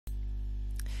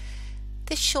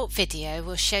This short video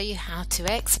will show you how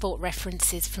to export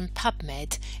references from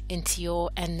PubMed into your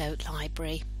EndNote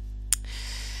library.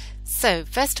 So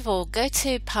first of all, go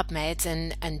to PubMed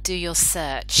and do your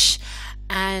search,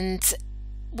 and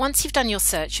once you've done your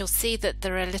search you'll see that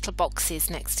there are little boxes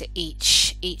next to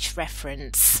each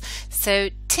reference.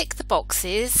 So tick the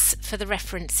boxes for the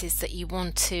references that you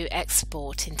want to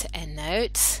export into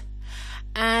EndNote,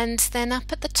 and then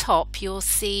up at the top you'll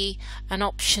see an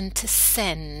option to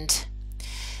send.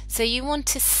 So you want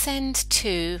to send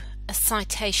to a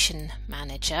citation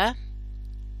manager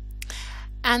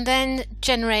and then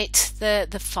generate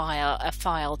a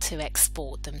file to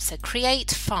export them. So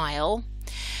create file,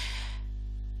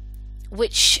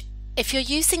 which if you're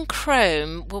using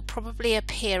Chrome will probably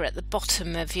appear at the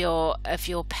bottom of your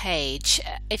page.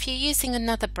 If you're using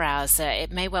another browser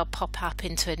it may well pop up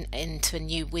into a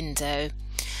new window.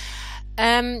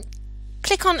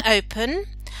 Click on open,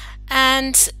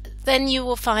 and then you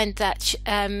will find that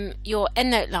your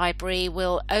EndNote library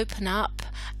will open up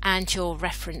and your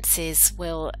references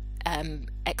will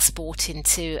export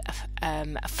into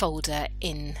a folder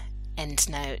in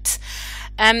EndNote.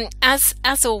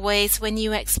 As always, when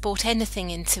you export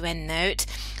anything into EndNote,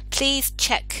 please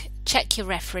check your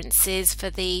references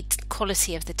for the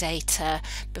quality of the data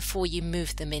before you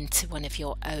move them into one of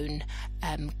your own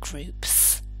groups.